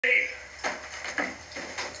Hey,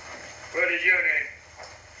 what is your name?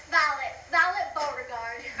 Violet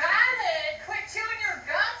Beauregarde. Violet, quit chewing your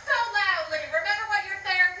gum so loudly. Remember what your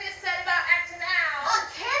therapist said about acting out? Oh,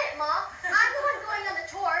 can it, Mom? I'm the one going on the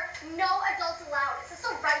tour. No adults allowed. It says so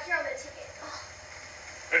right here on the ticket. Oh.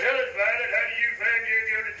 Now tell us, Violet, how do you find your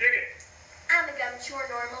gun a ticket? I'm a gum chewer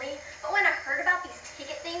normally, but when I heard about these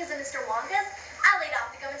ticket things in Mr. Wonka's, I laid off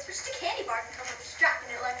the gum and switched to candy bars because I'm strapping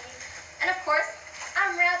it lucky. And of course,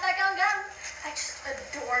 I'm right out that gum. I just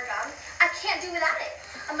adore gum. I can't do without it.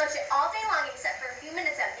 I munch it all day long except for a few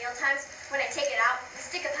minutes at meal times when I take it out and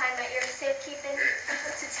stick it behind my ear for safekeeping.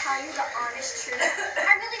 To tell you the honest truth,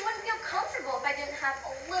 I really wouldn't feel comfortable if I didn't have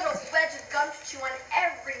a little wedge of gum to chew on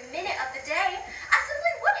every minute of the day. I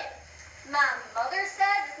simply wouldn't. My mother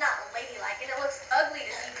says it's not ladylike and it looks ugly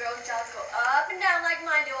to see girls' jaws go up and down like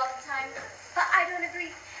mine do all the time. But I don't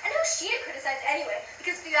agree. And who's she to criticize anyway?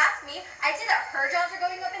 Because if you ask me, I'd say that her jaws are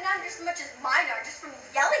going up and down just as much as mine are, just from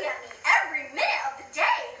yelling at me every minute of the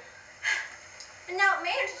day. And now it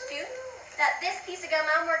may interest you that this piece of gum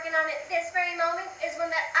I'm working on at this very moment is one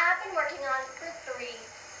that I've been working on for 3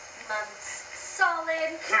 months.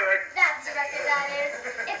 Solid. That's a record, that is.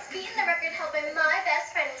 It's beaten the record held by